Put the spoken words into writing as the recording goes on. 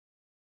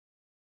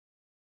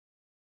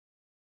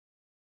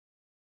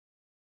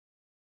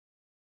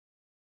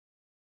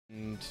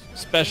And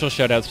special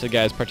shout outs to the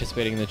guys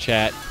participating in the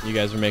chat. You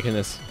guys are making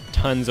this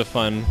tons of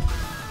fun.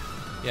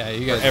 Yeah,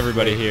 you guys. For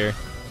everybody here.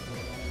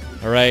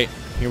 Alright,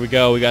 here we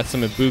go. We got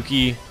some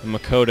Ibuki and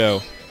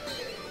Makoto.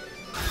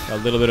 Got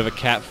a little bit of a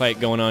cat fight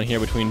going on here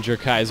between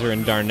Jerkaiser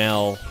and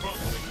Darnell.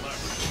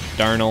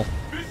 Darnell.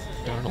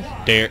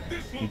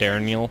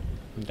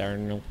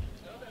 Darnell.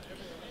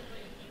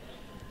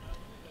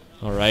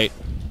 Alright.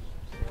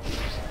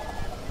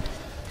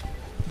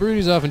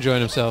 Brody's off enjoying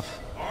himself.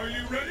 Are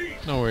you ready?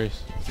 No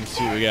worries. Let's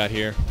see what we got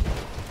here.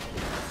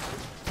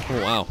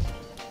 Oh, wow.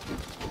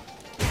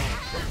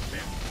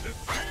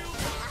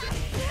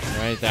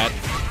 Alright, that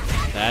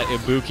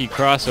Ibuki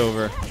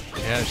crossover.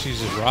 Yeah,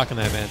 she's just rocking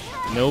that, man.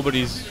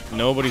 Nobody's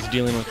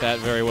dealing with that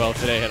very well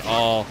today at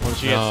all. Once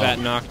she gets that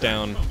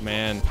knockdown,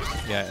 man.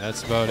 Yeah,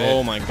 that's about it.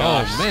 Oh my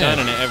gosh, oh, man.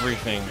 stunning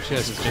everything.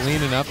 She's just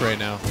cleaning up right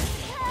now.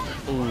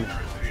 Ooh.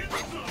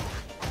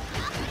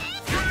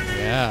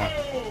 Yeah.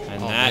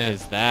 And that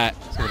is that.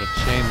 So would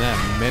have chained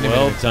that many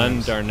Well many done,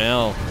 times.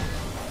 Darnell.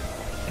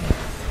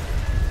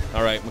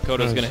 All right,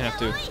 Makoto's gonna have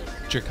to.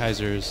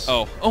 Jerkaiser's.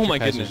 Oh my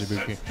goodness.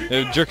 Ibuki.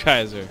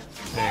 Jerkaiser.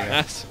 There you go.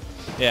 That's,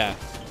 yeah.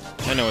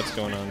 I know what's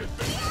going on.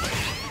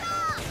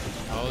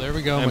 Oh, there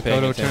we go. I'm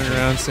paying Makoto attention. turned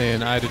around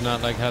saying, "I did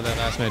not like how that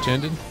last match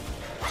ended."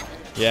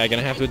 Yeah,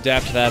 gonna have to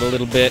adapt to that a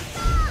little bit.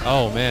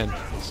 Oh man,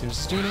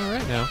 she's doing it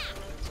right now.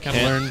 Kind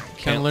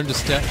of learn to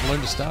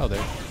style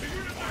there.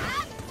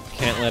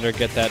 Can't let her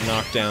get that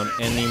knockdown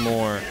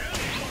anymore.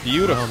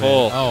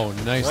 Beautiful. Oh,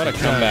 nice. What a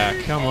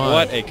comeback. Come on.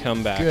 What a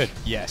comeback. Good.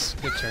 Yes.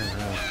 Good turn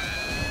around.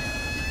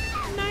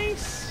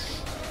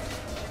 Nice.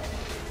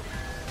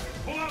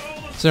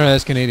 Sorry,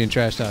 that's Canadian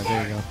trash talk.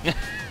 There you go.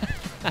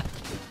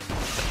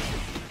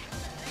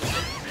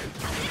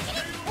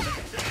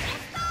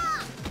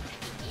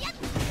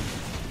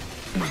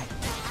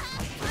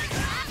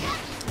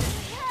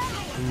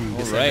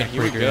 All right,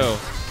 here we go.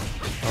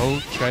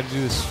 Oh, try to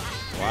do this.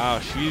 Wow,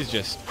 she's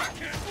just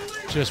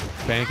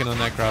banking on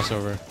that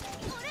crossover.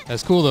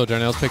 That's cool though.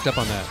 Darnell's picked up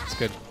on that. It's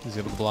good. He's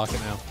able to block it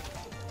now.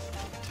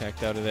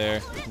 tacked out of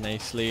there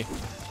nicely.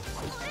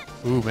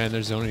 Ooh, man,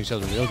 they're zoning each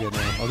other real good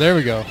now. Oh, there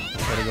we go.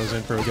 Makoto goes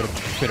in for a bit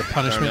of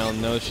punishment. Darnell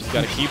knows she's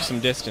got to keep some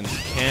distance.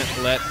 Can't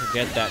let her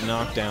get that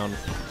knockdown.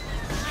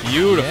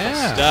 Beautiful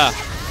stuff.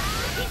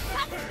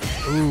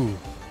 Ooh.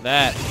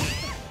 That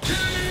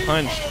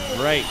punched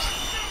right.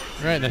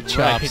 Right in the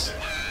chops.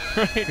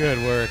 Right. Good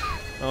work.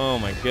 Oh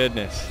my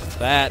goodness.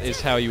 That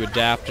is how you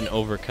adapt and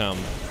overcome.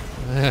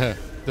 The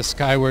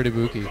skyward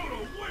Ibuki.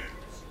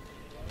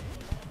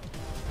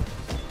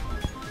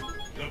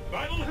 The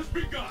battle has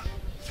begun.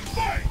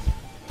 Fight!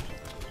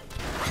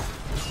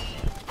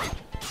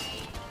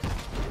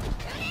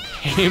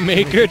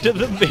 Haymaker to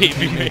the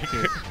baby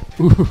maker.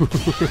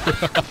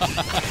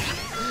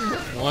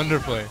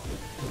 Wonderfully.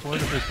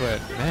 Wonderfully put.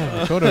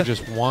 Man, Makoto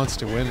just wants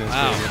to win this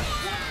game.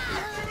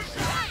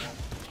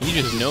 He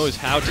just knows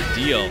how to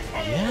deal.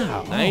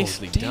 Yeah.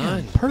 Nicely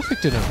done.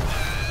 Perfect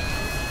enough.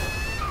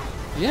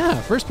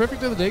 Yeah, first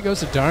perfect of the day goes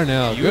to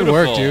Darnell. Beautiful. Good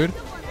work, dude.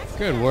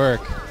 Good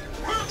work.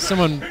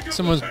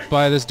 Someone's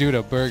buy this dude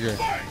a burger.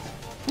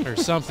 Or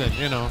something,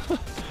 you know.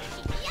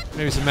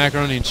 Maybe some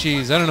macaroni and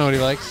cheese. I don't know what he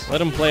likes.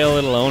 Let him play a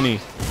little Oni.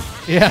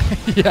 Yeah,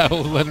 yeah,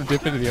 we'll let him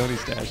dip into the Oni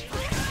stash.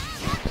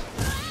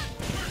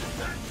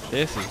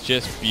 This is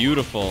just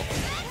beautiful.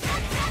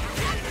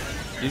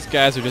 These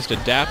guys are just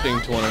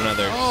adapting to one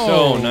another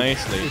so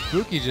nicely.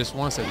 Ibuki just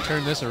wants to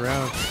turn this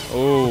around.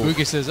 Oh.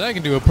 Ibuki says, I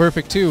can do a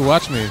perfect too.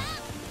 Watch me.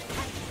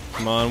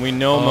 Come on, we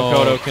know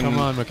Makoto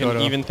Makoto.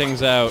 can even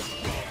things out.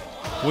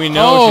 We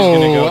know she's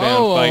going to go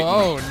down fighting.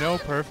 Oh, no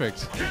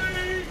perfect.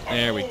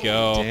 There we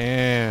go.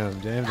 Damn.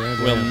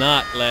 Will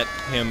not let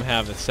him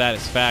have the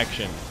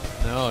satisfaction.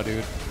 No,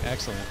 dude.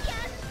 Excellent.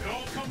 It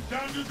all comes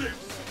down to this.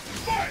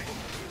 Fight!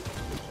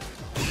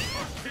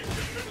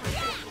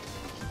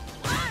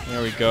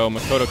 There we go.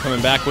 Makoto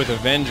coming back with a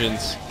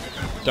vengeance.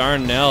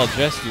 Darnell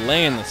just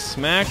laying the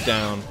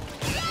smackdown.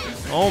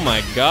 Oh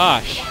my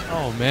gosh.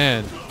 Oh,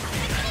 man.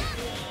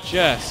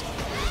 Just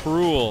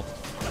cruel.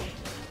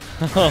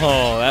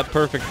 Oh, that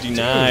perfect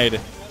denied.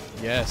 Dude.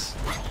 Yes.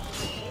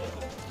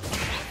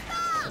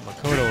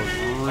 Makoto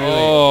really.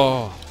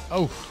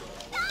 Oh,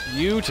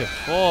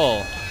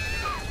 beautiful.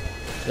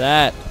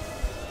 That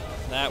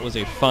was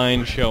a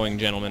fine showing,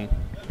 gentlemen.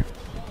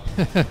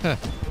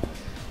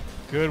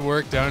 Good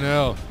work,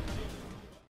 Darnell.